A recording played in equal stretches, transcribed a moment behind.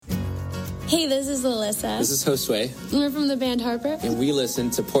Hey, this is Alyssa. This is Josue. We're from the band Harper. And we listen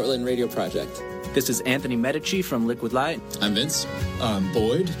to Portland Radio Project. This is Anthony Medici from Liquid Light. I'm Vince. I'm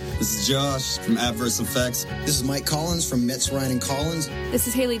Boyd. This is Josh from Adverse Effects. This is Mike Collins from Metz, Ryan & Collins. This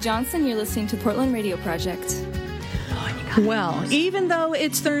is Haley Johnson. You're listening to Portland Radio Project. Well, even though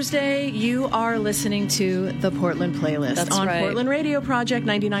it's Thursday, you are listening to the Portland Playlist. That's on right. Portland Radio Project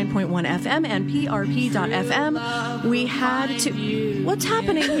 99.1 FM and PRP.FM. We had to... What's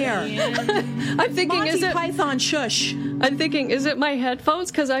happening here? I'm thinking, Monty is it Python? Shush. I'm thinking, is it my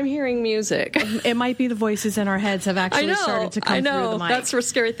headphones? Because I'm hearing music. It might be the voices in our heads have actually started to come through the mic. That's a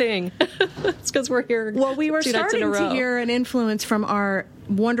scary thing. It's because we're here. Well, we were 2 nights in a starting to row. hear an influence from our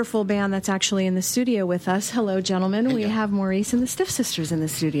wonderful band that's actually in the studio with us. Hello, gentlemen. We have Maurice and the Stiff Sisters in the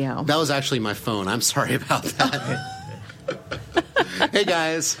studio. That was actually my phone. I'm sorry about that. Hey,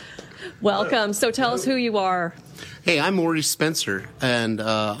 guys. Welcome. So tell us who you are. Hey, I'm Maurice Spencer, and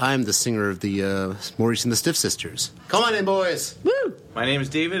I'm the singer of the Maurice and the Stiff Sisters. Come on in, boys. Woo! My name is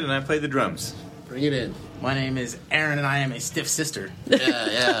David, and I play the drums. Bring it in. My name is Aaron, and I am a stiff sister.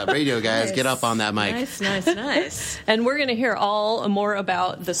 Yeah. Radio guys, Nice. get up on that mic. Nice. And we're going to hear all more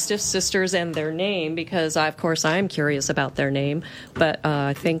about the Stiff Sisters and their name because, of course, I'm curious about their name. But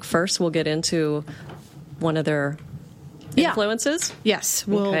I think first we'll get into one of their influences. Yes,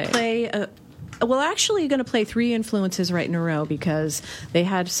 we'll play... We're actually going to play 3 influences right in a row because they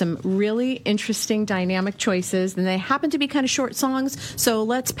had some really interesting dynamic choices, and they happen to be kind of short songs, so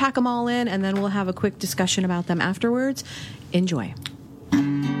let's pack them all in, and then we'll have a quick discussion about them afterwards. Enjoy.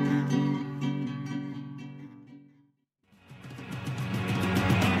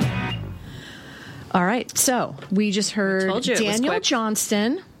 All right, so we just heard Daniel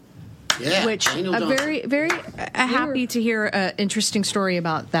Johnston. Yeah, which Daniel I'm Johnston. very happy to hear an interesting story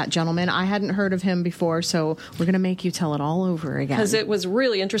about that gentleman. I hadn't heard of him before, so we're going to make you tell it all over again. Because it was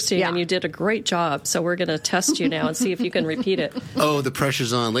really interesting, and you did a great job. So we're going to test you now and see if you can repeat it. Oh, the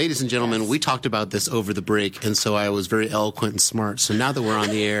pressure's on. Ladies and gentlemen, we talked about this over the break, and so I was very eloquent and smart. So now that we're on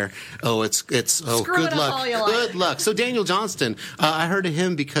the air, it's good luck. Good luck. So Daniel Johnston, I heard of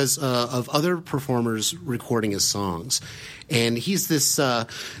him because of other performers recording his songs. And he's this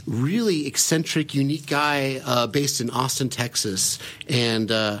really eccentric, unique guy based in Austin, Texas. And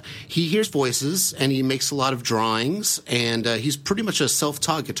he hears voices, and he makes a lot of drawings. And he's pretty much a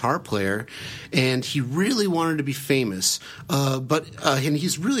self-taught guitar player. And he really wanted to be famous. And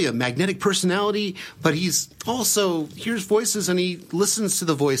he's really a magnetic personality, but he's also hears voices, and he listens to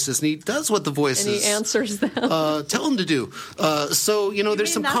the voices, and he does what the voices and he answers them. Tell him to do. So,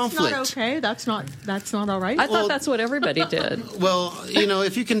 there's some conflict. That's not okay. That's not all right. I thought that's what everybody did. Well,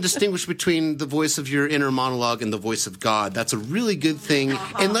 if you can distinguish between the voice of your inner monologue and the voice of God, that's a really good thing,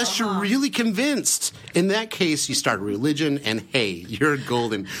 unless you're really convinced. In that case, you start a religion, and hey, you're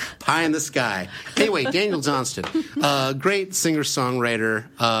golden. Pie in the sky. Anyway, Daniel Johnston, great singer-songwriter,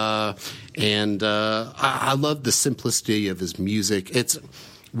 and I love the simplicity of his music. It's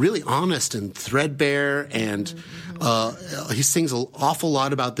really honest and threadbare, and he sings an awful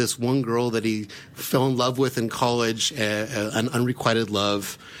lot about this one girl that he fell in love with in college, an unrequited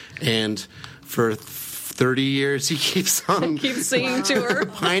love, and for 30 years he keeps singing to her,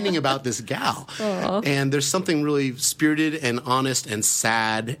 pining about this gal. Aww. And there's something really spirited and honest and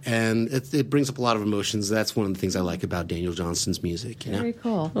sad, and it brings up a lot of emotions. That's one of the things I like about Daniel Johnston's music. Very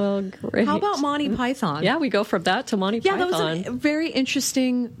cool. Well, great. How about Monty Python? Yeah, we go from that to Monty Python. Yeah, that was a very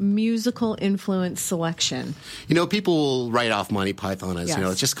interesting musical influence selection. People will write off Monty Python as,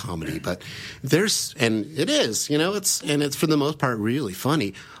 it's just comedy, but it is, it's for the most part really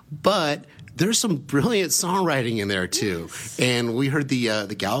funny, but there's some brilliant songwriting in there too. Yes. And we heard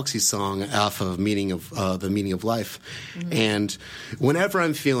the Galaxy song off of the Meaning of Life. Mm-hmm. And whenever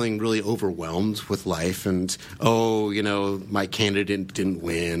I'm feeling really overwhelmed with life, and my candidate didn't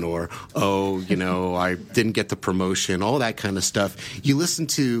win, or I didn't get the promotion, all that kind of stuff, you listen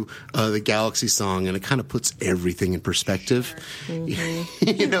to the Galaxy song, and it kind of puts everything in perspective. Mm-hmm.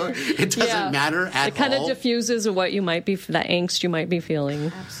 It doesn't matter at all. It kind of diffuses what you might be, that angst you might be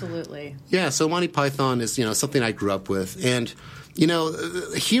feeling. Absolutely. Yeah, so Monty Python is, something I grew up with. And,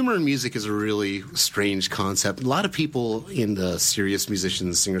 humor in music is a really strange concept. A lot of people in the serious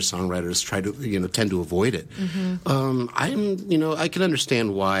musicians, singer-songwriters try to, tend to avoid it. Mm-hmm. I can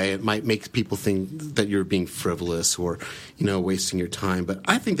understand why it might make people think that you're being frivolous or, wasting your time. But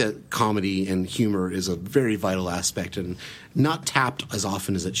I think that comedy and humor is a very vital aspect and not tapped as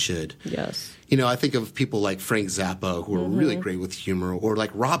often as it should. Yes. I think of people like Frank Zappa, who are really great with humor, or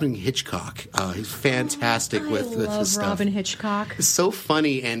like Robin Hitchcock. He's fantastic with his stuff. Robin Hitchcock. rock. It's so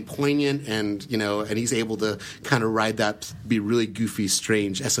funny and poignant, and and he's able to kind of ride that, be really goofy,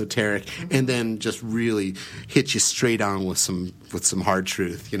 strange, esoteric, and then just really hit you straight on with some hard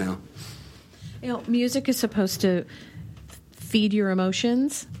truth. Music is supposed to feed your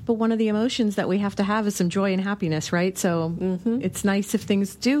emotions, but one of the emotions that we have to have is some joy and happiness, right? So it's nice if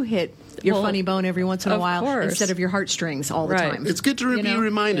things do hit your funny bone every once in a while instead of your heartstrings all the time. It's good to be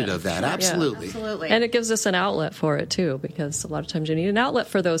reminded of that. Absolutely. Yeah, absolutely. And it gives us an outlet for it, too, because a lot of times you need an outlet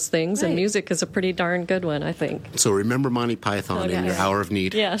for those things, and music is a pretty darn good one, I think. So remember Monty Python in your hour of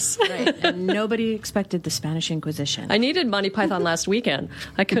need. Yes. Right. And nobody expected the Spanish Inquisition. I needed Monty Python last weekend.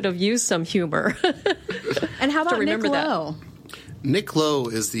 I could have used some humor. And how about Nick Lowe? Lowe? Nick Lowe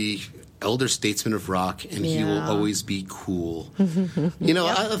is the elder statesman of rock, and he will always be cool. I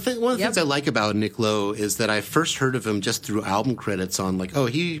think one of the things I like about Nick Lowe is that I first heard of him just through album credits on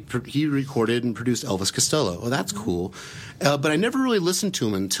he recorded and produced Elvis Costello. Oh, that's cool. But I never really listened to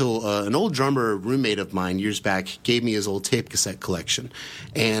him until an old drummer roommate of mine years back gave me his old tape cassette collection.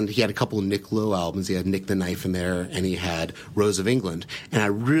 And he had a couple of Nick Lowe albums. He had Nick the Knife in there, and he had Rose of England. And I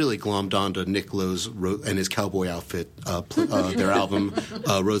really glommed onto Nick Lowe's and his cowboy outfit, their album,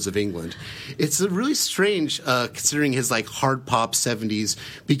 Rose of England. It's really strange considering his hard pop 70s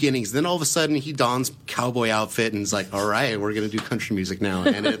beginnings. Then all of a sudden he dons cowboy outfit and is like, all right, we're going to do country music now.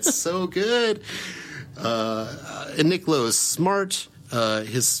 And it's so good. And Nick Lowe is smart.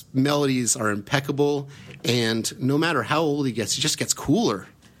 His melodies are impeccable. And no matter how old he gets, he just gets cooler.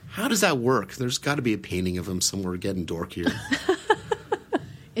 How does that work? There's got to be a painting of him somewhere getting dorkier.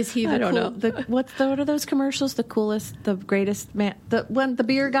 Is he I don't know. What are those commercials? The coolest, the greatest man, the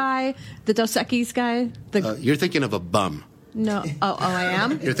beer guy, the Dos Equis guy. You're thinking of a bum. No, I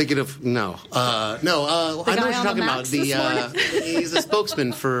am. You're thinking of no. I know what you're talking about. He's a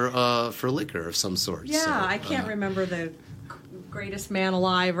spokesman for liquor of some sort. Yeah, so, I can't remember the greatest man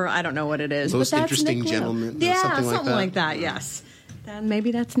alive, or I don't know what it is. Most but that's interesting Nick Lowe. gentleman. Yeah, something like that. Yes. Then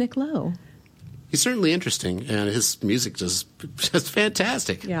maybe that's Nick Lowe. He's certainly interesting, and his music just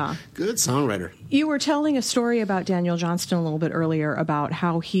fantastic. Yeah. Good songwriter. You were telling a story about Daniel Johnston a little bit earlier about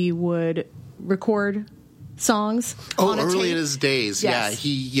how he would record songs on a early tape. in his days. Yes. Yeah,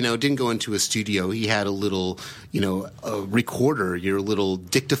 he didn't go into a studio. He had a little a recorder, your little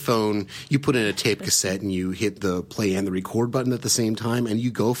dictaphone. You put in a tape cassette and you hit the play and the record button at the same time, and you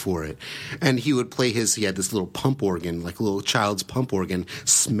go for it. And he would play he had this little pump organ, like a little child's pump organ,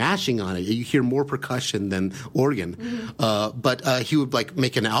 smashing on it. You hear more percussion than organ. Mm-hmm. But he would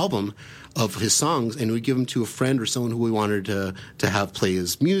make an album of his songs, and we'd give them to a friend or someone who we wanted to have play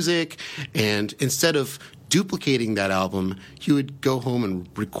his music. And instead of duplicating that album, he would go home and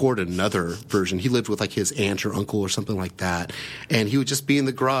record another version. He lived with his aunt or uncle or something like that, and he would just be in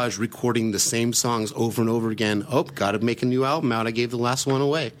the garage recording the same songs over and over again. Oh, got to make a new album out. I gave the last one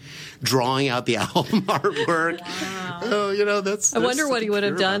away. Drawing out the album artwork. Wow. Oh, that's. I wonder what he would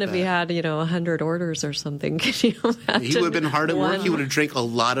have done if he had 100 orders or something. Can you imagine? He would have been hard at work. He would have drank a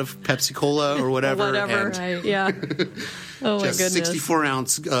lot of Pepsi Cola or whatever. Right? Yeah. Oh my just goodness.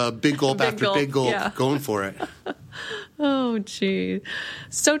 64-ounce big gulp after big gulp, going for it. Oh, gee.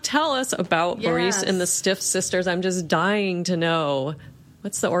 So tell us about Maurice and the Stiff Sisters. I'm just dying to know.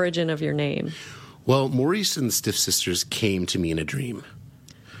 What's the origin of your name? Well, Maurice and the Stiff Sisters came to me in a dream.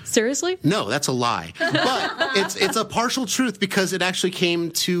 Seriously? No, that's a lie. But it's a partial truth because it actually came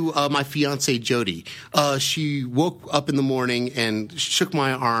to my fiancée, Jody. She woke up in the morning and shook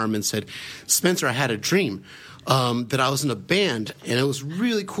my arm and said, Spencer, I had a dream. That I was in a band, and it was a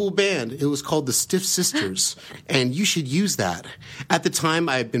really cool band. It was called the Stiff Sisters, and you should use that. At the time,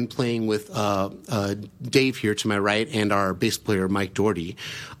 I had been playing with Dave here to my right and our bass player, Mike Doherty,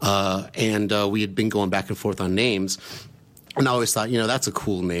 and we had been going back and forth on names. And I always thought, that's a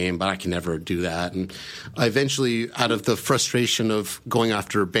cool name, but I can never do that. And I eventually, out of the frustration of going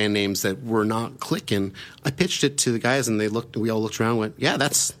after band names that were not clicking, I pitched it to the guys, and we all looked around and went, yeah,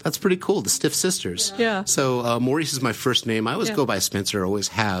 that's pretty cool, the Stiff Sisters. Yeah. So Maurice is my first name. I always go by Spencer, always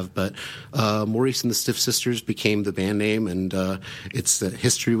have, but Maurice and the Stiff Sisters became the band name, and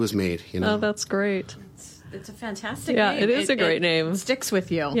history was made. Oh, that's great. It's a fantastic name. Yeah, it is a great name. It sticks with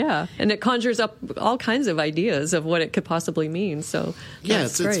you. Yeah, and it conjures up all kinds of ideas of what it could possibly mean. So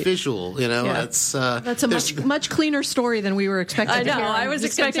it's visual. Yeah. It's that's a much cleaner story than we were expecting. I know. I was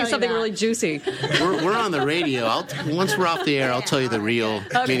expecting something really juicy. We're on the radio. Once we're off the air, I'll tell you the real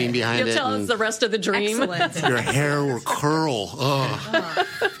meaning behind it. You'll tell us the rest of the dream. Excellent. Your hair will curl. Oh.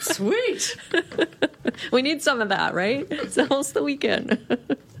 Sweet. We need some of that, right? It's almost the weekend.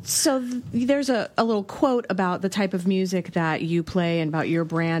 So there's a little quote about the type of music that you play and about your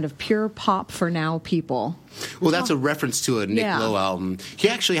brand of pure pop for now people. Well, that's a reference to a Nick Lowe album. He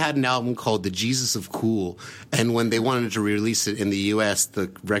actually had an album called The Jesus of Cool, and when they wanted to release it in the U.S.,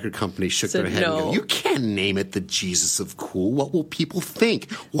 the record company shook their head and go, you can't name it The Jesus of Cool. What will people think?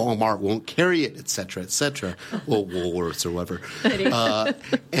 Walmart won't carry it, et cetera, et cetera. Well, Woolworths or whatever.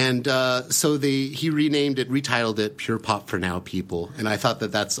 So he renamed it, retitled it Pure Pop for Now People, and I thought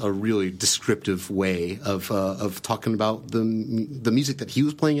that that's a really descriptive way of talking about the music that he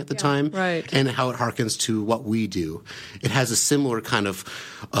was playing at the time, and how it harkens to what we do. It has a similar kind of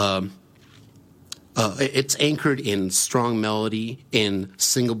it's anchored in strong melody, in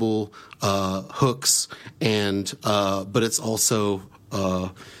singable hooks, and but it's also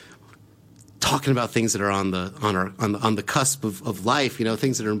talking about things that are on the cusp of life,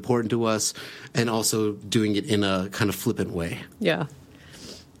 things that are important to us, and also doing it in a kind of flippant way. Yeah.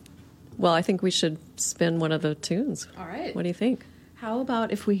 Well, I think we should spin one of the tunes. All right. What do you think? How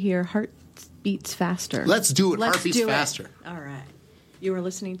about if we hear Heart Beats Faster? Let's do it. Heart Beats Faster. All right. You are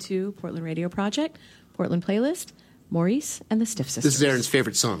listening to Portland Radio Project, Portland Playlist, Maurice and the Stiff Sisters. This is Aaron's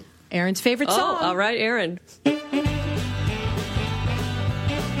favorite song. Aaron's favorite song. Oh, all right, Aaron.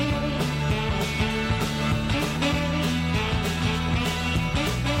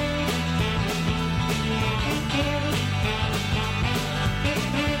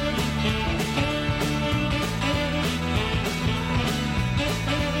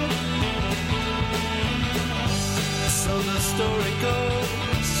 Story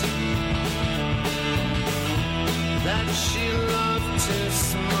goes that she loved to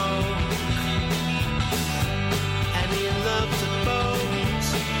smoke and he loved to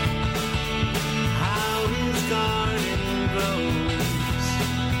boast how his garden grows.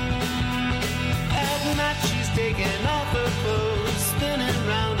 At night she's taking off her clothes, spinning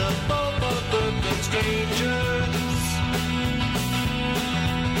round a boat of perfect strangers.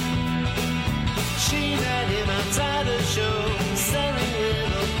 She met him outside a show, selling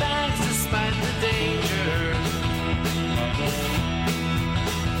little bags despite the danger.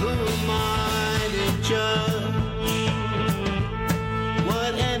 Who am I to judge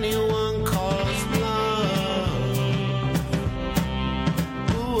what anyone calls love?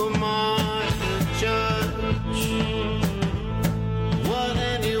 Who am I to judge what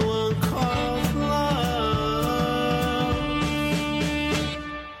anyone calls love?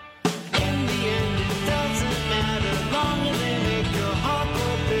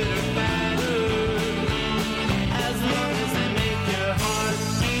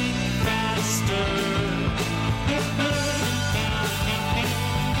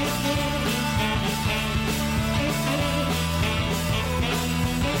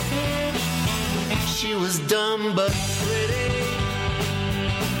 She was dumb but pretty,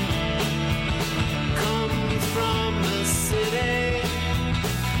 comes from the city,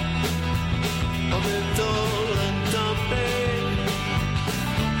 a bit dull and dumpy.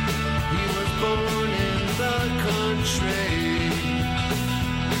 He was born in the country.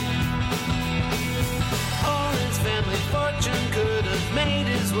 All his family fortune could have made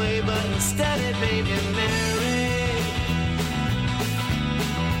his way, but instead it made him marry.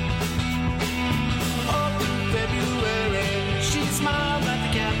 February, she smiled at the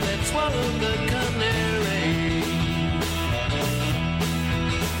cat that swallowed the canary.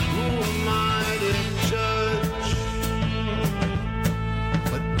 Who am I to judge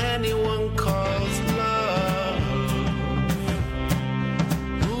what anyone calls love?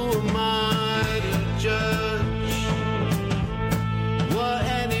 Who am I to judge what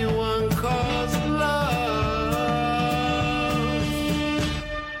anyone calls love?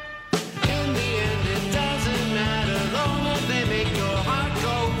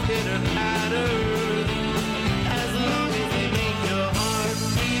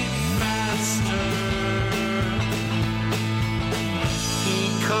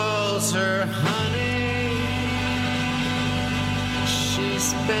 Her honey, she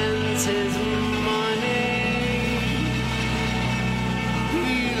spends his money,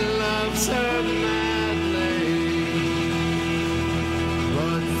 he loves her madly,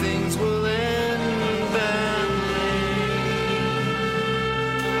 but things will end badly.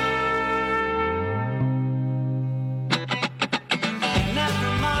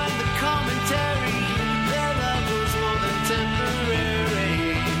 Never mind the commentary, their love was more than temporary.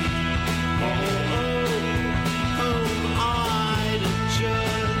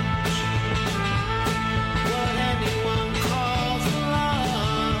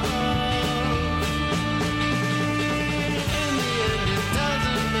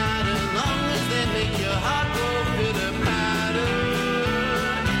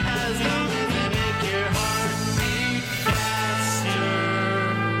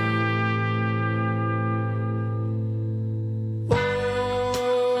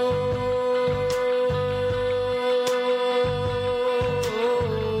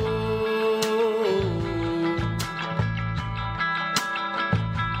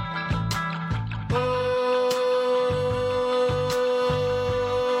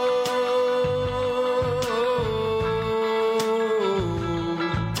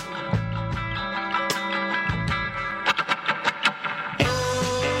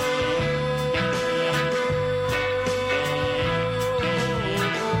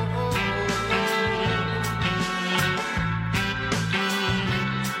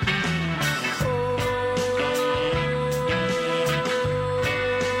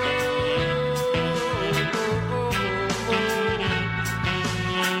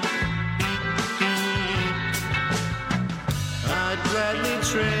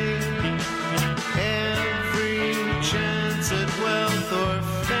 betray every chance at wealth or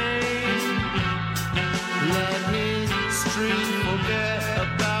fame. Let history forget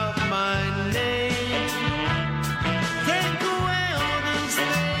about my name. Take away all these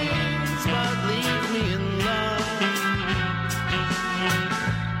things, but leave me in love.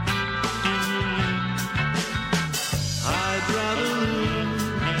 I'd rather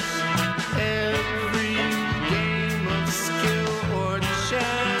lose every game of skill or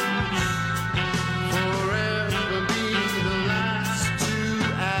chance, forever be the last to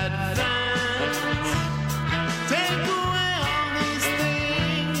advance. Take away all these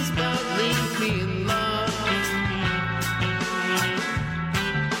things, but leave me in love.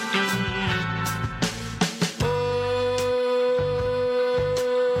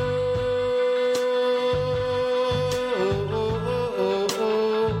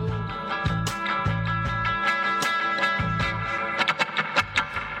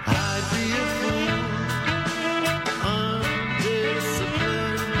 I'd be a fool,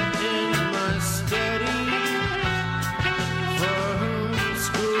 undisciplined in my studies, for whom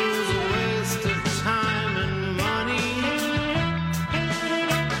school's a waste of time and money.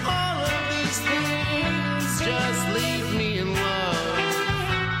 All of these things just leave me in love.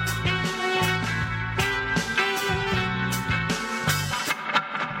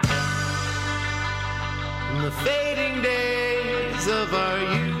 In the fading days of our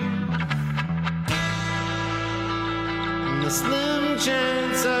youth, and the slim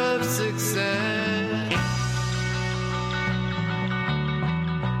chance of success,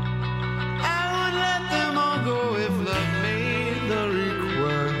 I would let them all go if love made the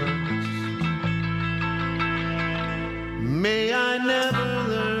request. May I never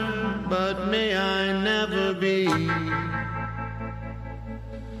learn, but may I never be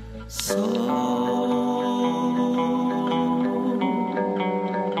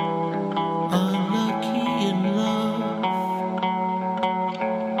unlucky in love.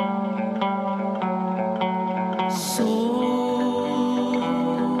 So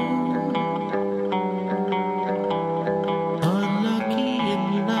unlucky in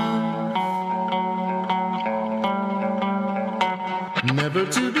love. Never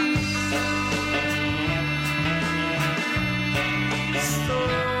to be so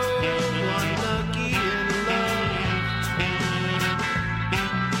unlucky in love.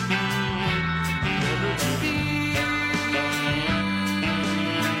 Never to be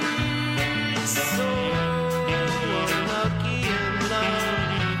so unlucky in love.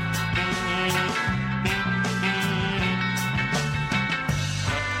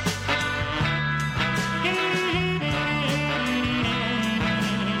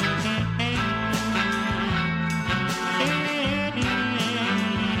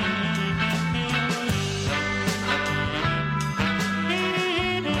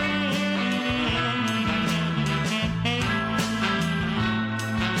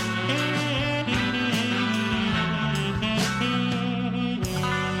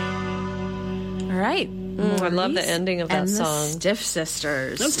 All right. I love the ending of that and song. The Stiff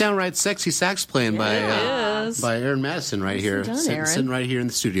Sisters. That's downright sexy sax playing by Aaron Madison right here, done, sitting right here in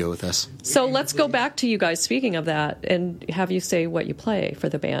the studio with us. So let's go back to you guys, speaking of that, and have you say what you play for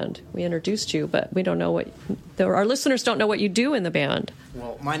the band. We introduced you, but we don't know what our listeners don't know what you do in the band.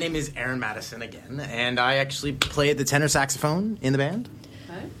 Well, my name is Aaron Madison again, and I actually play the tenor saxophone in the band.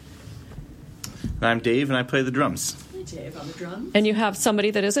 And I'm Dave, and I play the drums. Dave on the drums. And you have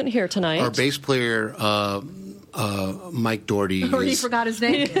somebody that isn't here tonight. Our bass player, Mike Doherty. Already forgot his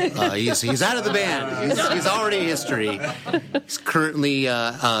name. He's out of the band. He's already history. He's currently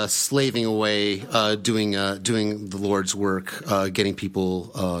slaving away, doing the Lord's work, getting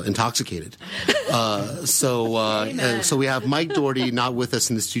people intoxicated. So we have Mike Doherty not with us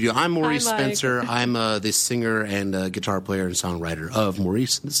in the studio. I'm Maurice Spencer. I'm the singer and guitar player and songwriter of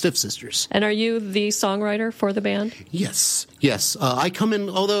Maurice and the Stiff Sisters. And are you the songwriter for the band? Yes. I come in,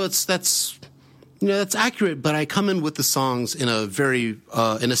 although that's accurate, but I come in with the songs in a very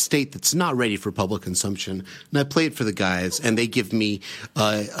in a state that's not ready for public consumption, and I play it for the guys, and they give me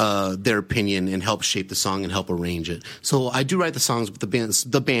their opinion and help shape the song and help arrange it. So I do write the songs, but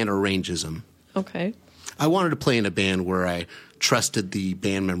the band arranges them. Okay. I wanted to play in a band where I trusted the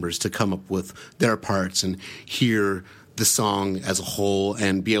band members to come up with their parts and hear the song as a whole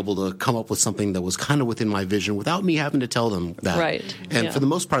and be able to come up with something that was kind of within my vision without me having to tell them that. Right. And for the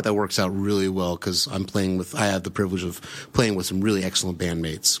most part, that works out really well because I have the privilege of playing with some really excellent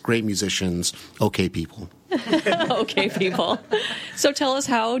bandmates, great musicians, okay people. Okay, people. So tell us,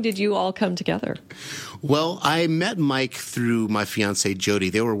 how did you all come together? Well, I met Mike through my fiancée, Jody.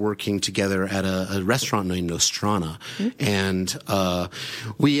 They were working together at a restaurant named Nostrana. And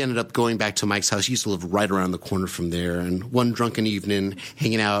we ended up going back to Mike's house. He used to live right around the corner from there. And one drunken evening,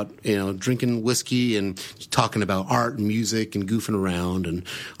 hanging out, drinking whiskey and talking about art and music and goofing around. And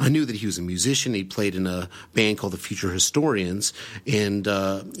I knew that he was a musician. He played in a band called the Future Historians. And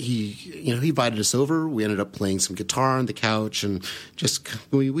he invited us over. We ended up playing some guitar on the couch and just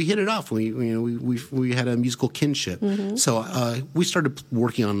we hit it off. We had a musical kinship. So we started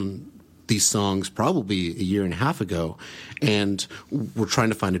working on these songs probably a year and a half ago, and we're trying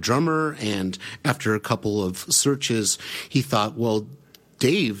to find a drummer. And after a couple of searches, he thought, well,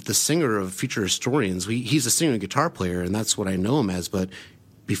 Dave, the singer of Future Historians, he's a singer and guitar player, and that's what I know him as. But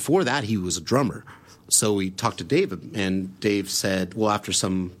before that, he was a drummer. So we talked to Dave, and Dave said, well, after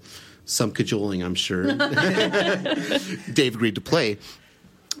some cajoling, I'm sure, Dave agreed to play.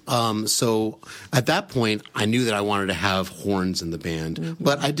 So at that point, I knew that I wanted to have horns in the band,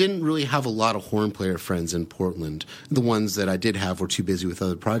 but I didn't really have a lot of horn player friends in Portland. The ones that I did have were too busy with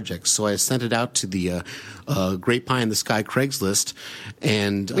other projects. So I sent it out to the Great Pie in the Sky Craigslist.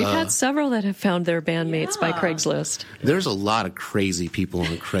 And we've had several that have found their bandmates by Craigslist. There's a lot of crazy people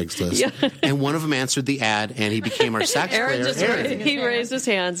on Craigslist. And one of them answered the ad, and he became our sax player. He raised his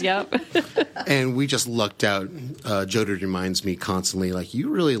hands, yep. And we just lucked out. Jody reminds me constantly, like, you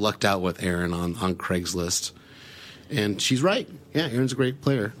really lucked out with Aaron on Craigslist. And she's right. Yeah, Aaron's a great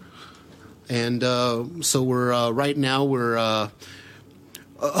player. And so we're right now we're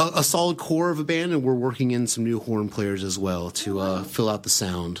a solid core of a band, and we're working in some new horn players as well to fill out the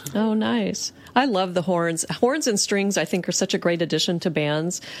sound. Oh, nice. I love the horns. Horns and strings, I think, are such a great addition to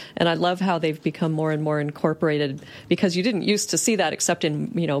bands, and I love how they've become more and more incorporated, because you didn't used to see that except in,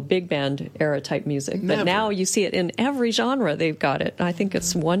 big band era type music. But Never. Now you see it in every genre. They've got it. And I think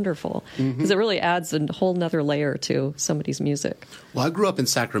it's wonderful, because it really adds a whole nother layer to somebody's music. Well, I grew up in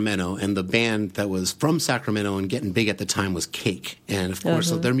Sacramento, and the band that was from Sacramento and getting big at the time was Cake. And, of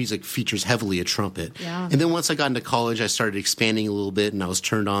course, their music features heavily a trumpet. Yeah. And then once I got into college, I started expanding a little bit, and I was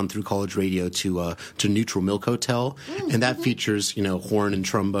turned on through college radio to Neutral Milk Hotel. And that features, horn and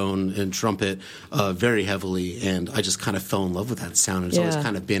trombone and trumpet very heavily. And I just kind of fell in love with that sound. And it's always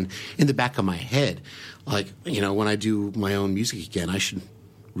kind of been in the back of my head. Like, when I do my own music again, I should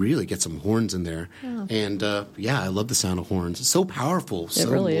really get some horns in there. Yeah. And I love the sound of horns. It's so powerful, so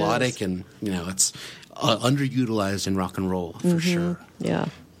really melodic, and it's underutilized in rock and roll for sure. Yeah.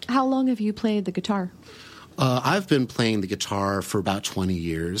 How long have you played the guitar? I've been playing the guitar for about 20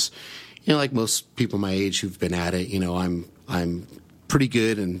 years. Like most people my age who've been at it, I'm pretty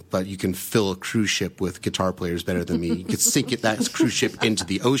good, but you can fill a cruise ship with guitar players better than me. You can sink that cruise ship into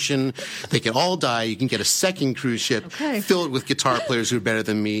the ocean. They can all die. You can get a second cruise ship, fill it with guitar players who are better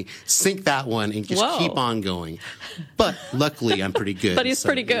than me, sink that one, and just keep on going. But luckily, I'm pretty good. But he's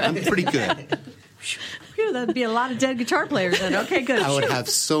pretty good. I'm pretty good. Phew, that'd be a lot of dead guitar players then. Okay, good. I would have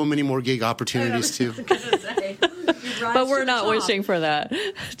so many more gig opportunities, too. But we're not wishing for that.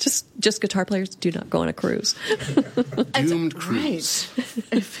 Just guitar players do not go on a cruise. Doomed cruise.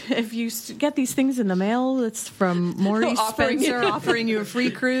 Right. If you get these things in the mail, it's from Maurice Spencer offering you a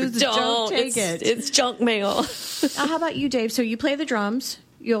free cruise. Don't take it. It's junk mail. How about you, Dave? So you play the drums.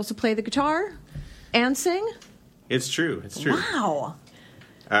 You also play the guitar and sing? It's true. It's true. Wow.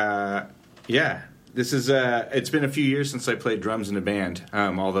 Yeah. This is, it's been a few years since I played drums in a band,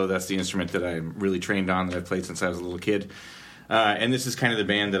 although that's the instrument that I'm really trained on, that I've played since I was a little kid. And this is kind of the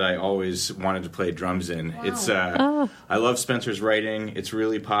band that I always wanted to play drums in. Wow. It's, I love Spencer's writing. It's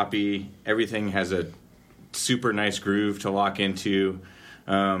really poppy. Everything has a super nice groove to lock into.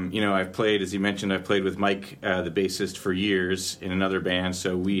 I've played, as he mentioned, I've played with Mike, the bassist, for years in another band,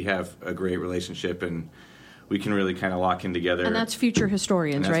 so we have a great relationship, and we can really kind of lock in together. And that's Future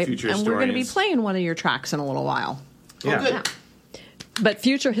Historians, right? And we're going to be playing one of your tracks in a little while. Yeah. Yeah. But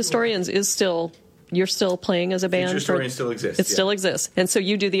Future Historians is still, you're still playing as a band? Future Historians still exists. It still exists. And so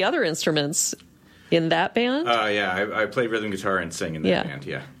you do the other instruments in that band? I play rhythm guitar and sing in that band,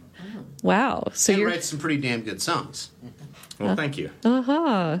 yeah. Wow. So you write some pretty damn good songs. Well, thank you.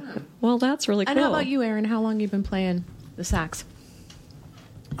 Well, that's really cool. And how about you, Aaron? How long you been playing the sax?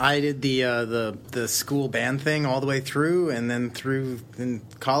 I did the school band thing all the way through, and then through in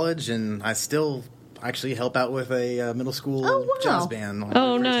college, and I still actually help out with a middle school jazz band.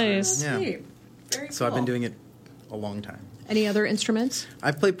 Nice. Yeah. Very cool. So I've been doing it a long time. Any other instruments?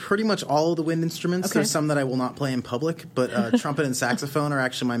 I play pretty much all of the wind instruments. Okay. There's some that I will not play in public, but trumpet and saxophone are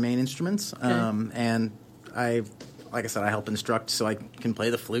actually my main instruments. And like I said, I help instruct, so I can play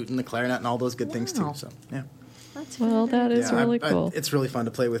the flute and the clarinet and all those good things too. So yeah. That is really cool. It's really fun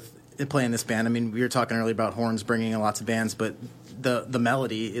to play with play in this band. I mean, we were talking earlier about horns bringing in lots of bands, but the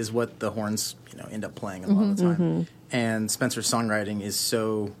melody is what the horns end up playing a lot of the time. And Spencer's songwriting is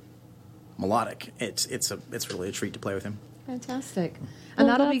so melodic. It's really a treat to play with him. Fantastic. And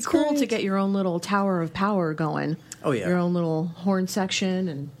that'll be cool to get your own little tower of power going. Oh, yeah. Your own little horn section.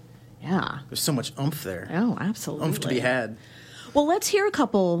 And yeah. There's so much oomph there. Oh, absolutely. Oomph to be had. Well, let's hear a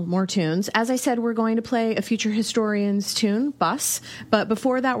couple more tunes. As I said, we're going to play a Future Historians tune, Bus. But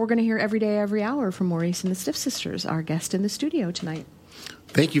before that, we're going to hear Every Day, Every Hour from Maurice and the Stiff Sisters, our guest in the studio tonight.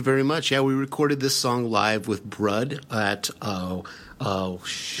 Thank you very much. Yeah, we recorded this song live with Brud at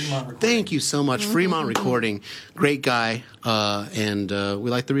thank you so much. Fremont Recording. Great guy. And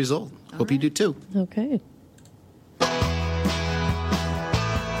we like the result. Hope you do too. Okay.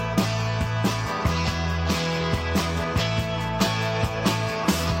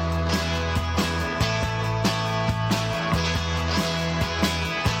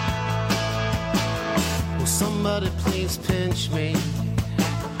 Will somebody please pinch me?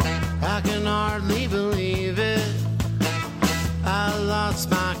 I can hardly believe it. I lost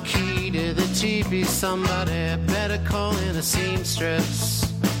my key to the TV. Somebody better call in a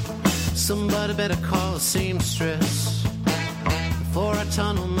seamstress. Somebody better call a seamstress before I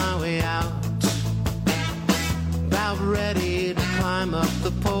tunnel my way out. About ready to climb up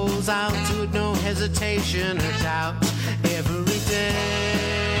the poles. I'll do it, no hesitation or doubt. Every day,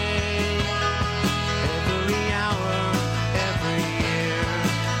 every hour, every year,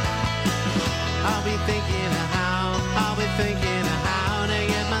 I'll be thinking of how, I'll be thinking of how to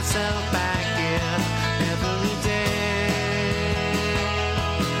get myself back here. Every day,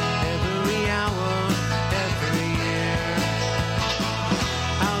 every hour, every year,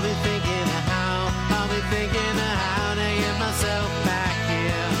 I'll be thinking of how, I'll be thinking of how to get myself back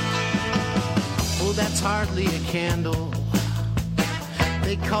here. Oh, that's hardly a candle.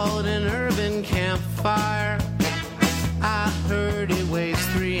 They call it an urban campfire. I heard it weighs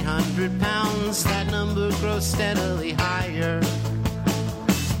 300 pounds. That number grows steadily higher.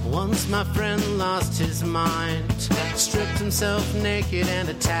 Once my friend lost his mind, stripped himself naked and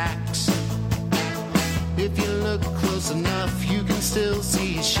attacked. If you look close enough, you can still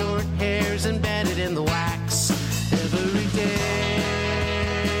see his short hairs embedded in the wax. Every day,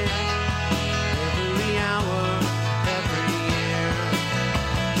 every hour, every year,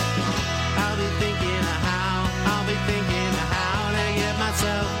 I'll be thinking of how, I'll be thinking of how to get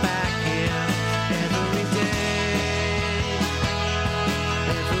myself back here. Every day,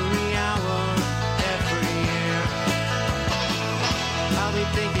 every hour, every year, I'll be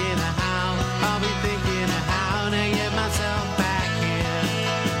thinking of how, I'll be thinking of how to get myself back here.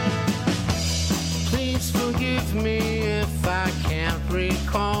 Please forgive me if I can't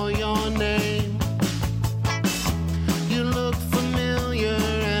recall your name. You look familiar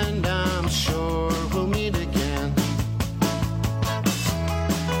and I'm sure we'll meet again.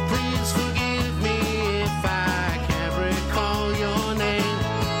 Please forgive me if I can't recall your name.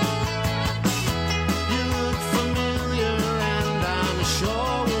 You look familiar and I'm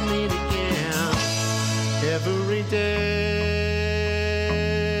sure we'll meet again. Every day,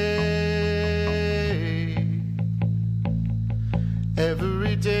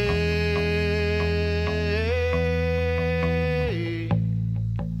 every day,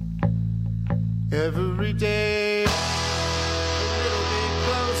 every day, a little bit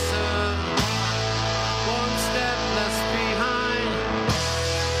closer, one step less behind,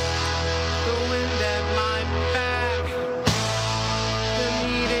 the wind at my back, the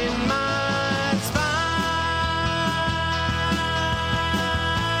need in my spine.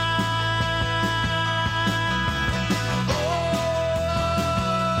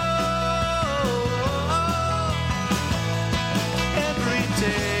 Every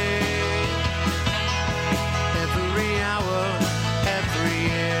day, every hour, every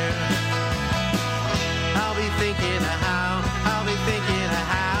year, I'll be thinking of how, I'll be thinking of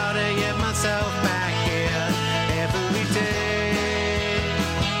how to get myself back here. Every day,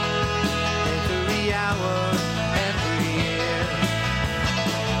 every hour, every year,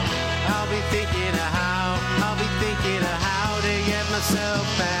 I'll be thinking of how, I'll be thinking of how to get myself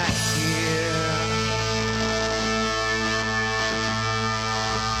back here.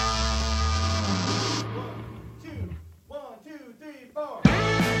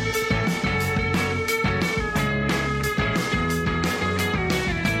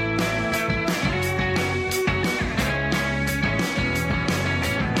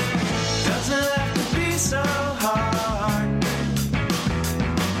 Doesn't have to be so hard.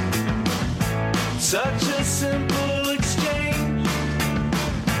 Such a simple exchange.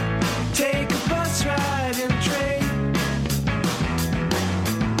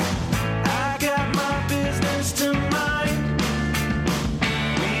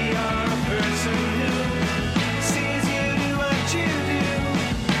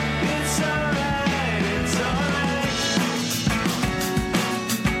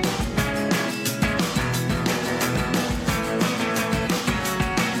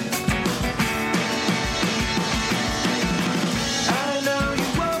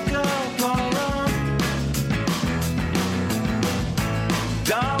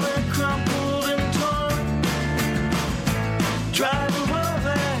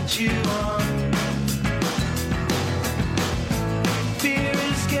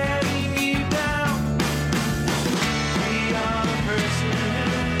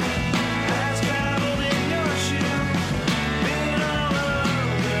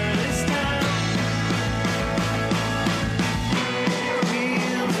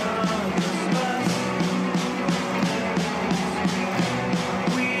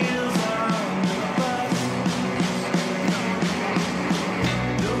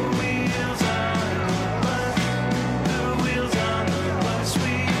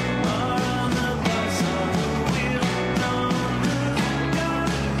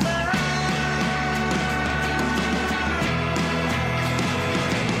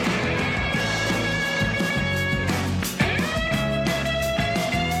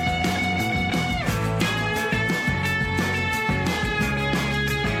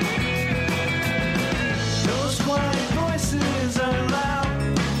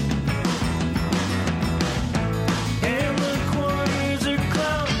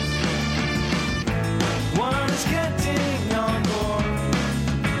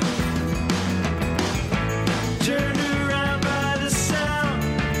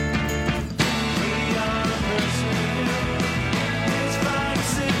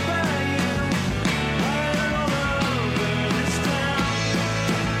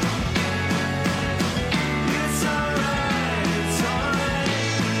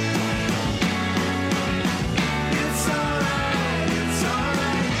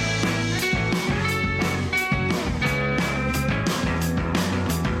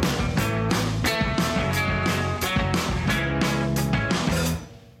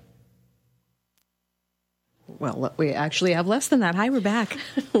 we actually have less than that. Hi, we're back.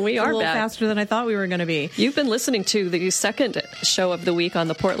 We are a little back. faster than I thought we were going to be. You've been listening to the second show of the week on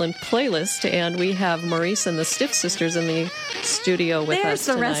the Portland playlist, and we have Maurice and the Stiff Sisters in the studio with us There's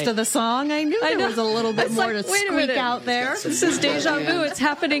the tonight. rest of the song. I knew there was a little bit more to squeak out there. This is deja vu. It's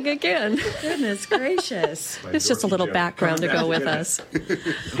happening again. Goodness gracious. It's just a little background to go with us.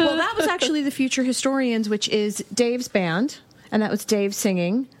 Well, that was actually the Future Historians, which is Dave's band, and that was Dave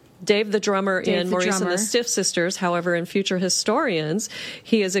singing. Dave, the drummer in the Maurice and drummer. the Stiff Sisters. However, in Future Historians,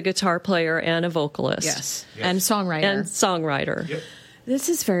 he is a guitar player and a vocalist. Yes. And songwriter. And songwriter. Yep. This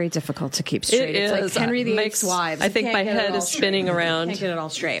is very difficult to keep straight. It It's is. like Henry Makes- VIII's wives. I think You my can't get it head all is spinning straight. around. Can't get it all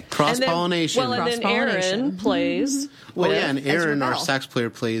straight. Cross-pollination. Well, and then Aaron Cross-pollination. plays. Well, with yeah, and Aaron, Ezra our Bell. sax player,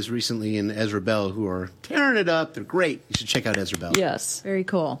 plays recently in Ezra Bell, who are tearing it up. They're great. You should check out Ezra Bell. Yes. Very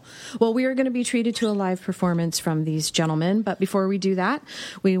cool. Well, we are going to be treated to a live performance from these gentlemen, but before we do that,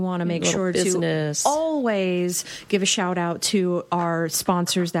 we want to make Little sure business. to always give a shout out to our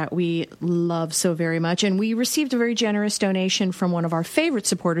sponsors that we love so very much. And we received a very generous donation from one of our favorite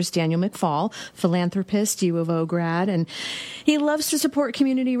supporters, Daniel McFall, philanthropist, U of O grad, and he loves to support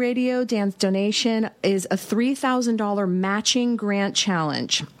community radio. Dan's donation is a $3,000 matching grant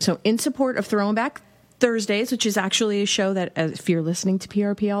challenge. So in support of Throwing Back Thursdays, which is actually a show that, if you're listening to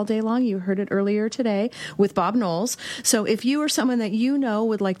PRP all day long, you heard it earlier today with Bob Knowles. So if you or someone that you know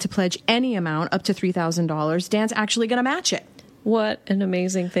would like to pledge any amount up to $3,000, Dan's actually going to match it. What an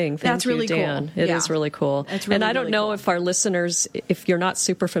amazing thing. Thank That's you, really Dan. cool. It Yeah. is really cool. It's really, and I don't really know cool. if our listeners, if you're not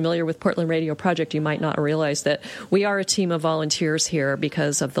super familiar with Portland Radio Project, you might not realize that we are a team of volunteers here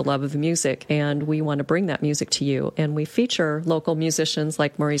because of the love of music, and we want to bring that music to you. And we feature local musicians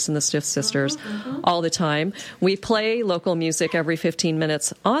like Maurice and the Stiff Sisters all the time. We play local music every 15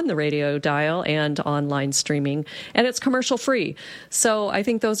 minutes on the radio dial and online streaming, and it's commercial free. So I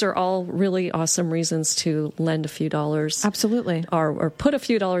think those are all really awesome reasons to lend a few dollars. Absolutely. Or put a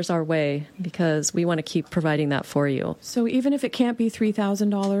few dollars our way, because we want to keep providing that for you. So even if it can't be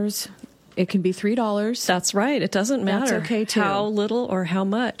 $3,000, it can be $3. That's right. It doesn't matter That's okay, too. how little or how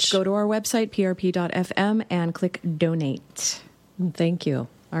much. Go to our website, prp.fm, and click donate. Thank you.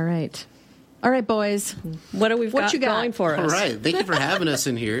 All right. All right, boys. What do we got you got? going for us? All right. Thank you for having us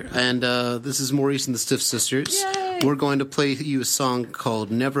in here. And this is Maurice and the Stiff Sisters. Yay. We're going to play you a song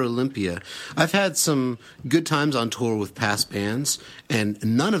called Never Olympia. I've had some good times on tour with past bands, and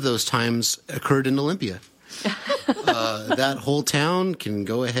none of those times occurred in Olympia. That whole town can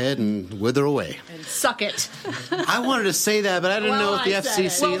go ahead and wither away. And suck it. I wanted to say that, but I didn't know if the I said it.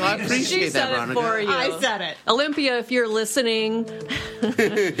 FCC. I appreciate She that, said it Veronica. for you. I said it. Olympia, if you're listening,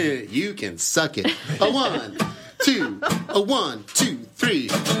 You can suck it. A 1, 2, a 1, 2, 3.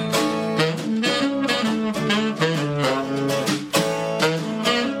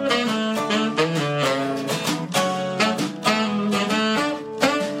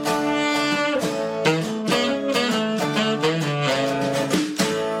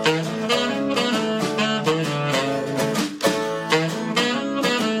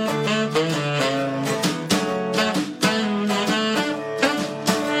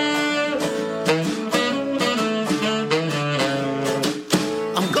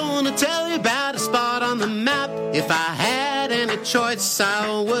 I'm gonna tell you about a spot on the map. If I had any choice,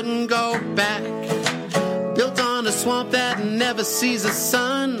 I wouldn't go back. Built on a swamp that never sees the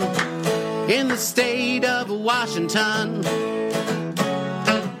sun, in the state of Washington.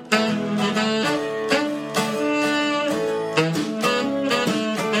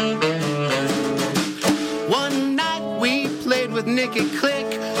 One night we played with Nicky Click.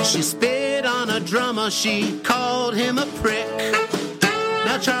 She spit on a drummer, she called him a prick.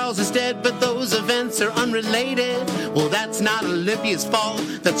 Now Charles is dead, but those events are unrelated. Well, that's not Olympia's fault,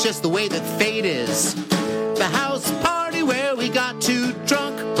 that's just the way that fate is. The house party where we got too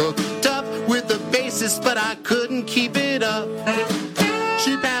drunk, hooked up with the bassist, but I couldn't keep it up.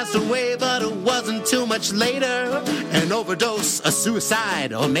 She passed away, but it wasn't too much later. An overdose, a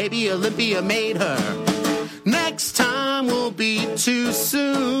suicide, or maybe Olympia made her. Next time will be too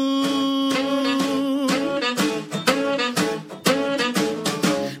soon.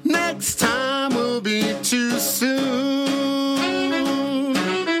 Next time will be too soon.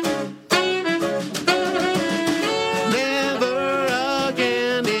 Never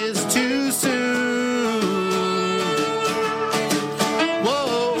again is too soon.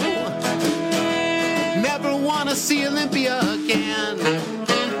 Whoa. Never wanna see Olympia again.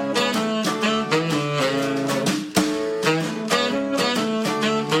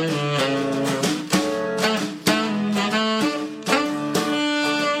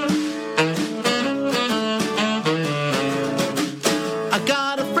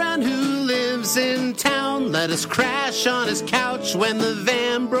 almost crash on his couch when the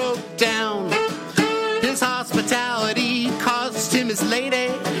van broke down. His hospitality cost him his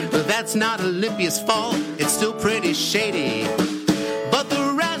lady, but that's not Olympia's fault, it's still pretty shady. But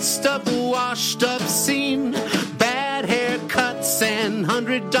the rest of the washed up scene, bad haircuts and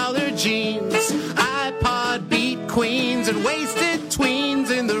 $100 jeans, iPod beat queens and wasted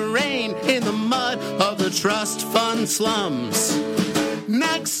tweens in the rain, in the mud of the trust fund slums.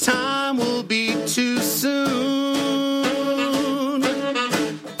 Next time will be too soon.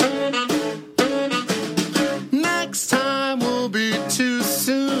 Next time will be too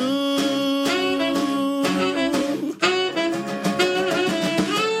soon.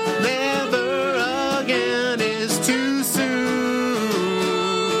 Never again is too soon.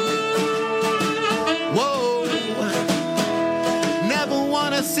 Whoa. Never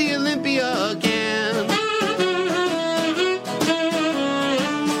wanna see Olympia again.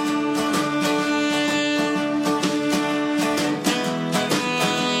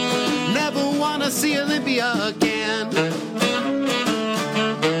 See Olympia again.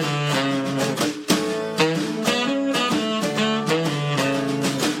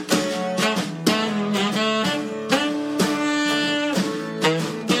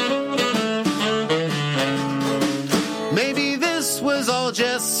 Maybe this was all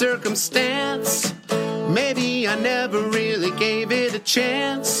just circumstance. Maybe I never really gave it a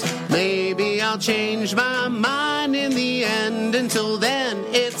chance. Maybe I'll change my mind in the end. Until then,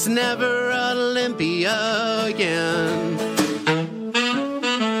 it's never Olympia again.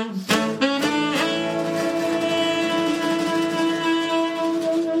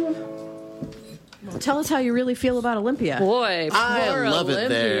 Tell us how you really feel about Olympia. Boy, I love Olympia. it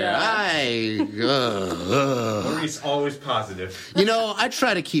there. Maurice, always positive. You know, I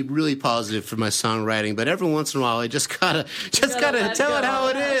try to keep really positive for my songwriting, but every once in a while, I just gotta tell it how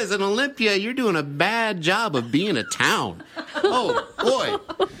it is. And Olympia, you're doing a bad job of being a town. Oh boy,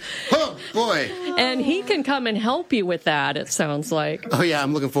 oh boy. And he can come and help you with that, it sounds like. Oh yeah,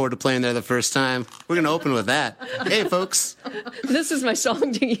 I'm looking forward to playing there the first time. We're gonna open with that. Hey folks, This is my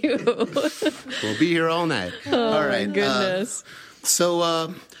song to you. we'll be here all night. Oh, all right, my goodness.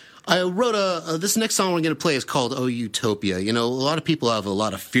 I wrote this next song we're going to play is called "Oh Utopia." You know, a lot of people have a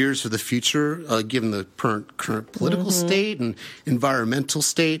lot of fears for the future, given the current political state and environmental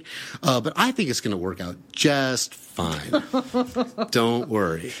state. But I think it's going to work out just fine. Don't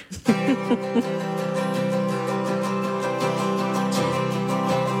worry.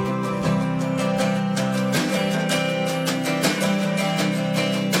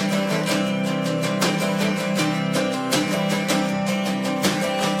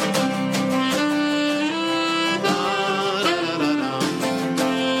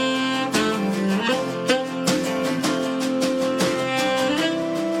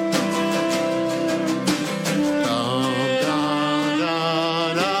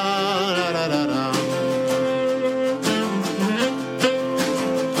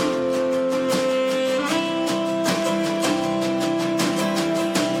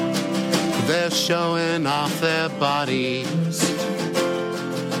 They're showing off their bodies,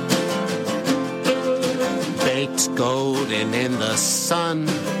 baked golden in the sun.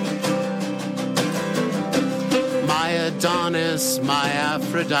 My Adonis, my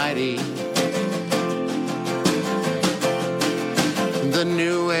Aphrodite. The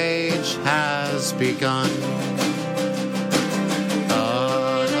new age has begun.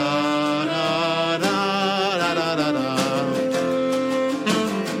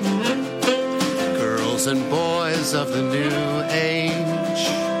 Girls and boys of the new age.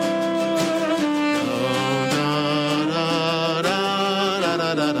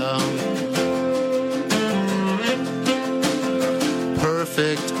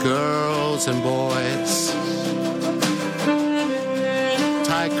 Perfect girls and boys,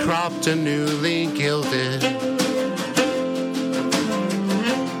 tie-cropped and newly gilded.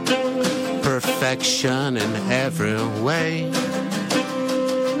 Perfection in every way.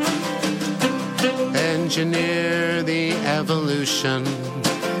 Engineer the evolution.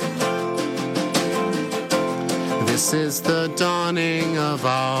 This is the dawning of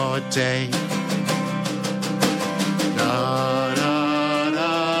our day. Da, da,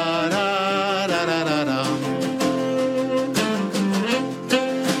 da, da, da, da, da, da.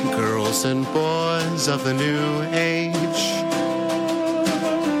 Girls and boys of the new age.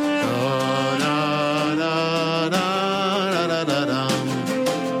 Da, da, da, da, da, da, da.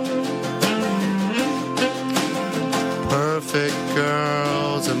 Perfect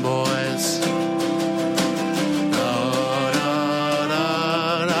girls and boys.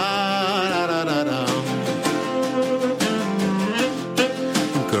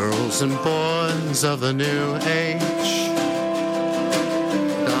 Girls and boys powers of the new age.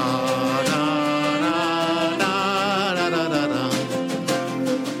 Da, da, da, da, da, da, da.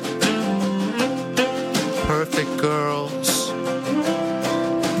 Perfect girls,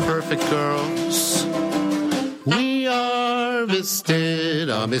 perfect girls. We are harvested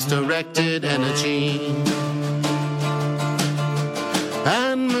our misdirected energy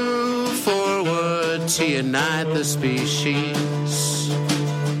and move forward to unite the species.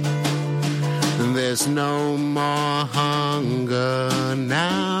 There's no more hunger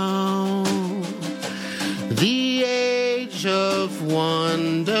now. The age of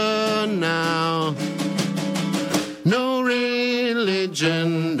wonder now. No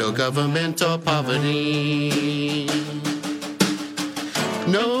religion, no government or poverty.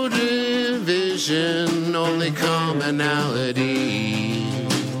 No division, only commonality.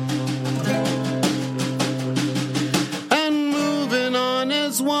 And moving on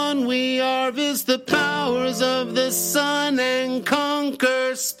as one, we harvest the powers of the sun and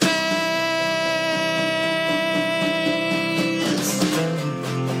conquer space.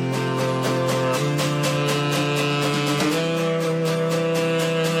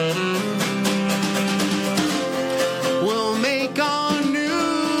 We'll make our new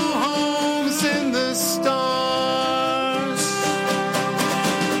homes in the stars.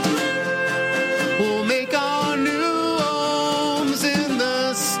 We'll make our new homes in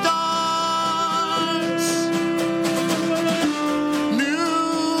the stars.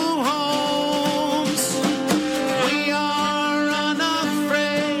 New homes. We are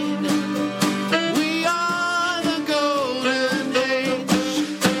unafraid. We are the golden age.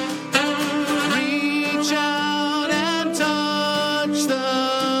 Reach out and touch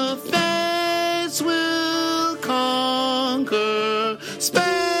the face will conquer.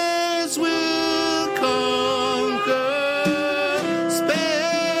 Space will conquer.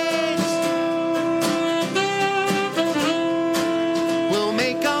 Space. We'll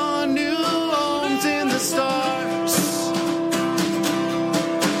make our new homes in the stars.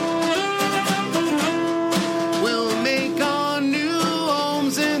 We'll make our new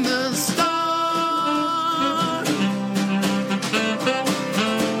homes in the stars.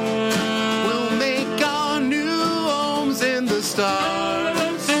 We'll make our new homes in the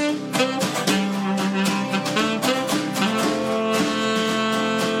stars.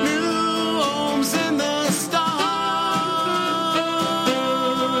 New homes in the stars.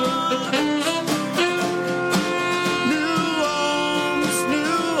 New homes,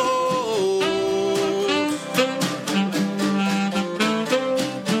 new homes.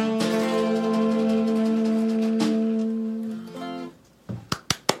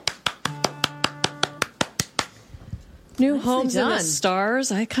 New homes in the done.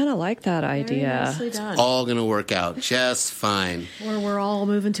 stars. I kind of like that idea. Nicely done. All going to work out just fine. Or we're all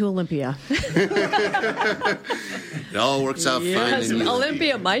moving to Olympia. It all works out Yes, fine. in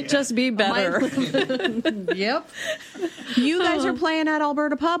Olympia might just be better. Yep. You guys are playing at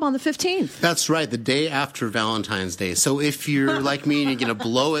Alberta Pub on the 15th. That's right, the day after Valentine's Day. So if you're like me and you're going to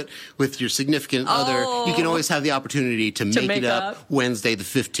blow it with your significant other, you can always have the opportunity to make it up Wednesday the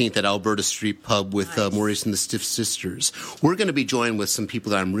 15th at Alberta Street Pub with Maurice and the Stiff Sisters. We're going to be joined with some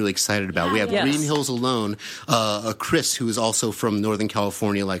people that I'm really excited about. We have Yes. Green Hills Alone, Chris, who is also from Northern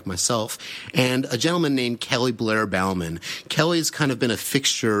California like myself, and a gentleman named Kelly Blair Bauman. Kelly's kind of been a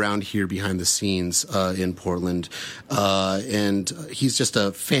fixture around here behind the scenes in Portland, and he's just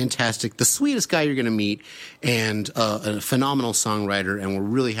a fantastic, the sweetest guy you're going to meet, and a phenomenal songwriter, and we're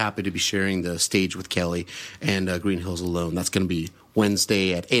really happy to be sharing the stage with Kelly and Green Hills Alone. That's going to be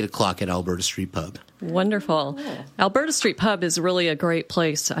Wednesday at 8 o'clock at Alberta Street Pub. Wonderful. Alberta Street Pub is really a great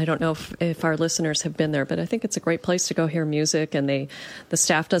place. I don't know if our listeners have been there, but I think it's a great place to go hear music, and the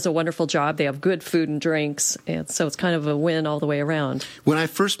staff does a wonderful job. They have good food and drinks, and so it's kind of a win all the way around. When I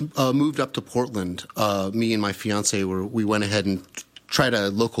first moved up to Portland, me and my fiance we went ahead and tried a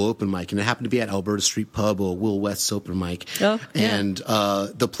local open mic, and it happened to be at Alberta Street Pub, or Will West's open mic. Oh, yeah. And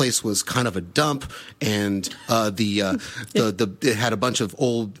the place was kind of a dump, and it had a bunch of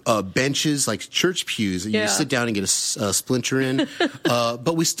old benches, like church pews, that you sit down and get a splinter in.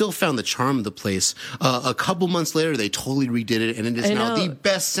 But we still found the charm of the place. A couple months later, they totally redid it, and it is now the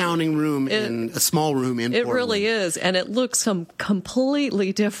best sounding room in a small room in Portland. It really is, and it looks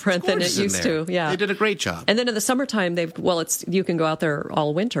completely different than it used to. Yeah, they did a great job. And then in the summertime, you can go out there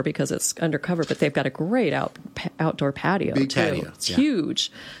all winter because it's undercover, but they've got a great outdoor patio. Big too. patio. It's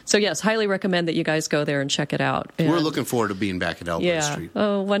huge. So yes, highly recommend that you guys go there and check it out. We're looking forward to being back at Alberta Street.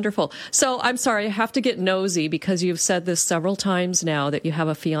 Oh, wonderful. So I'm sorry, I have to get nosy because you've said this several times now that you have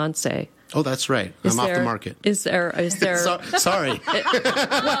a fiance. Oh, that's right. I'm off the market. Is there? Sorry.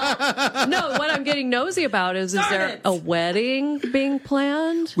 Well, no. What I'm getting nosy about is there a wedding being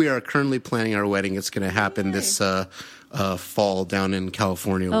planned? We are currently planning our wedding. It's going to happen this fall down in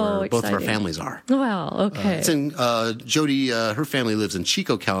California, where both of our families are. Well, okay. It's in Jody. Her family lives in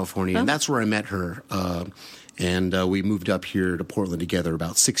Chico, California, and that's where I met her. And we moved up here to Portland together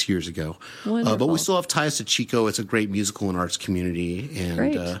about 6 years ago. But we still have ties to Chico. It's a great musical and arts community,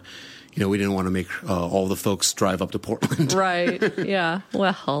 and we didn't want to make all the folks drive up to Portland. Right. Yeah.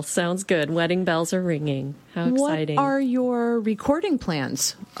 Well, sounds good. Wedding bells are ringing. How exciting. What are your recording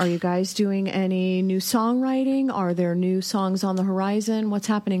plans? Are you guys doing any new songwriting? Are there new songs on the horizon? What's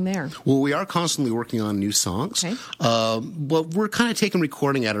happening there? Well, we are constantly working on new songs. Okay. But we're kind of taking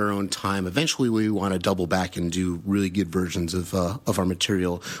recording at our own time. Eventually, we want to double back and do really good versions of our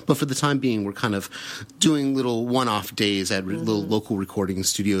material. But for the time being, we're kind of doing little one-off days at little local recording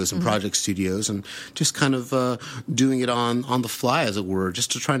studios and project studios, and just kind of doing it on the fly, as it were,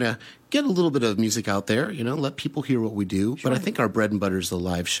 just to try to get a little bit of music out there, let people hear what we do. Sure. But I think our bread and butter is the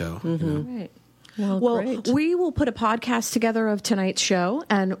live show. Right. Well, we will put a podcast together of tonight's show,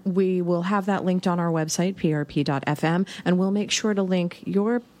 and we will have that linked on our website, prp.fm, and we'll make sure to link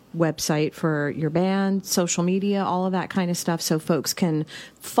your website for your band, social media, all of that kind of stuff, so folks can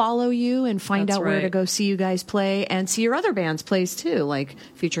follow you and find out where to go see you guys play and see your other bands plays too, like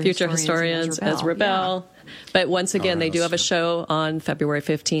Future Historians, Ezra Bell. But once again, they do have a show on February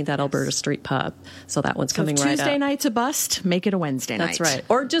 15th at Alberta Street Pub. So that one's coming right up. Tuesday night's a bust, make it a Wednesday night. That's right.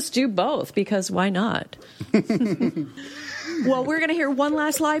 Or just do both, because why not? Well, we're going to hear one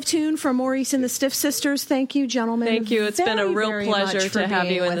last live tune from Maurice and the Stiff Sisters. Thank you, gentlemen. Thank you. It's been a real pleasure to have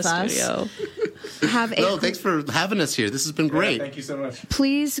you in the studio. Thanks for having us here. This has been great. Thank you so much.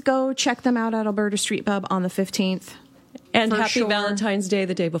 Please go check them out at Alberta Street Pub on the 15th. And happy Valentine's Day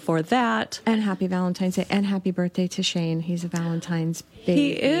the day before that. And happy Valentine's Day. And happy birthday to Shane. He's a Valentine's baby.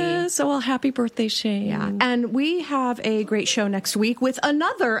 He is. So, well, happy birthday, Shane. Yeah. And we have a great show next week with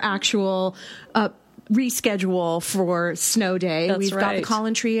another actual reschedule for Snow Day. We've got the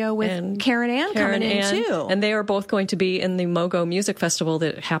Colin Trio with Karen Ann coming in too. And they are both going to be in the Mogo Music Festival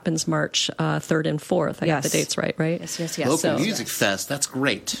that happens March 3rd and 4th. I got the dates right? Yes. Local Music Fest. That's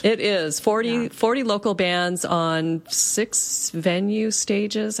great. It is. 40 local bands on 6 venue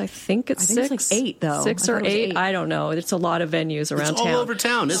stages. I think it's 6. It's like 8, though. 6 or 8. I don't know. It's a lot of venues around town. It's all over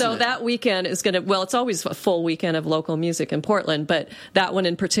town, isn't it? So that weekend is going to, well, it's always a full weekend of local music in Portland, but that one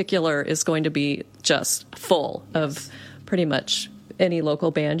in particular is going to be just full of pretty much any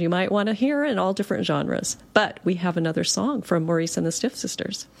local band you might want to hear in all different genres. But we have another song from Maurice and the Stiff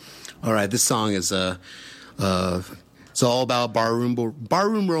Sisters. All right, this song is it's all about barroom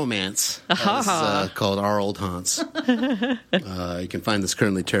romance. It's called Our Old Haunts. You can find this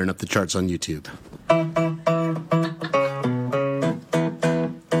currently tearing up the charts on YouTube.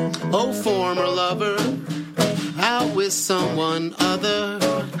 Oh, former lover, out with someone other.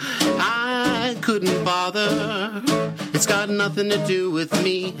 I couldn't bother. It's got nothing to do with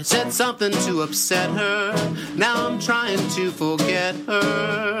me. I said something to upset her. Now I'm trying to forget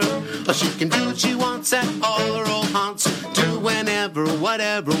her. But she can do what she wants at all her old haunts. Do whenever,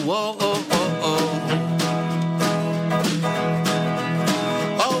 whatever. Whoa, oh, oh, oh.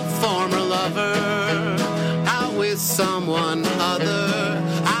 Oh, former lover, out with someone other.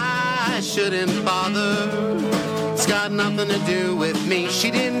 I shouldn't bother. It's got nothing to do with me.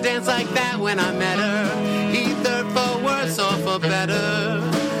 She didn't dance like that when I met her, either for worse or for better.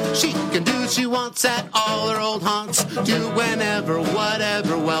 She can do what she wants at all her old haunts. Do whenever,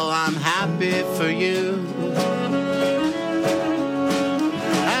 whatever. Well, I'm happy for you.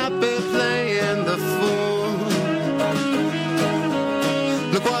 Happy playing the fool.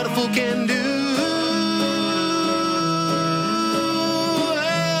 Look what a fool can do.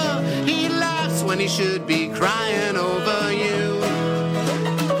 Well, he laughs when he should be crying over you.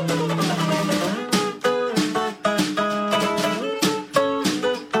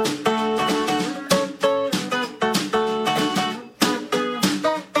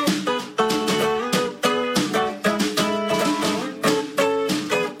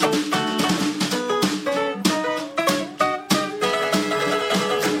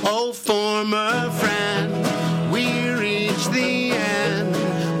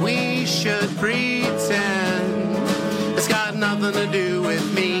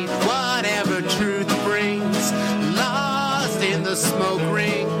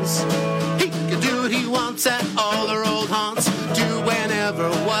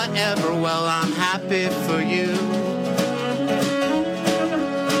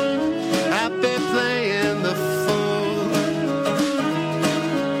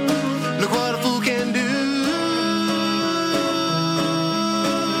 Look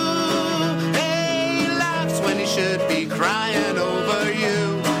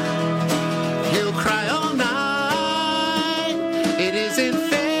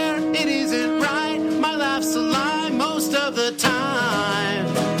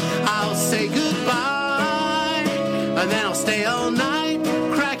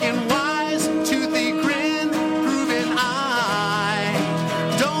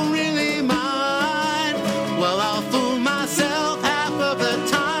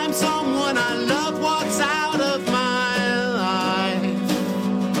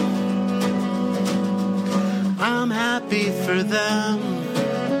happy for them,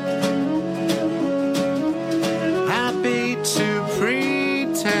 happy to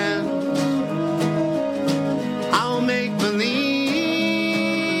pretend. I'll make believe,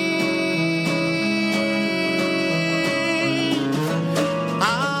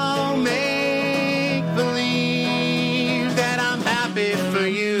 I'll make believe that I'm happy for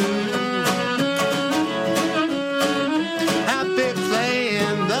you. Happy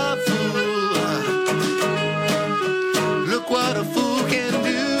playing the fool. Look what a fool can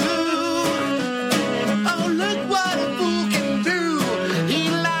do. Oh, look what a fool can do. He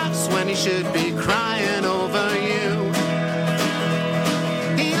laughs when he should be crying over you.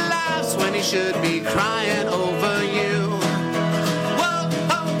 He laughs when he should be crying over you. Whoa,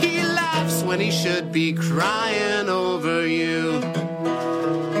 oh, he laughs when he should be crying over you.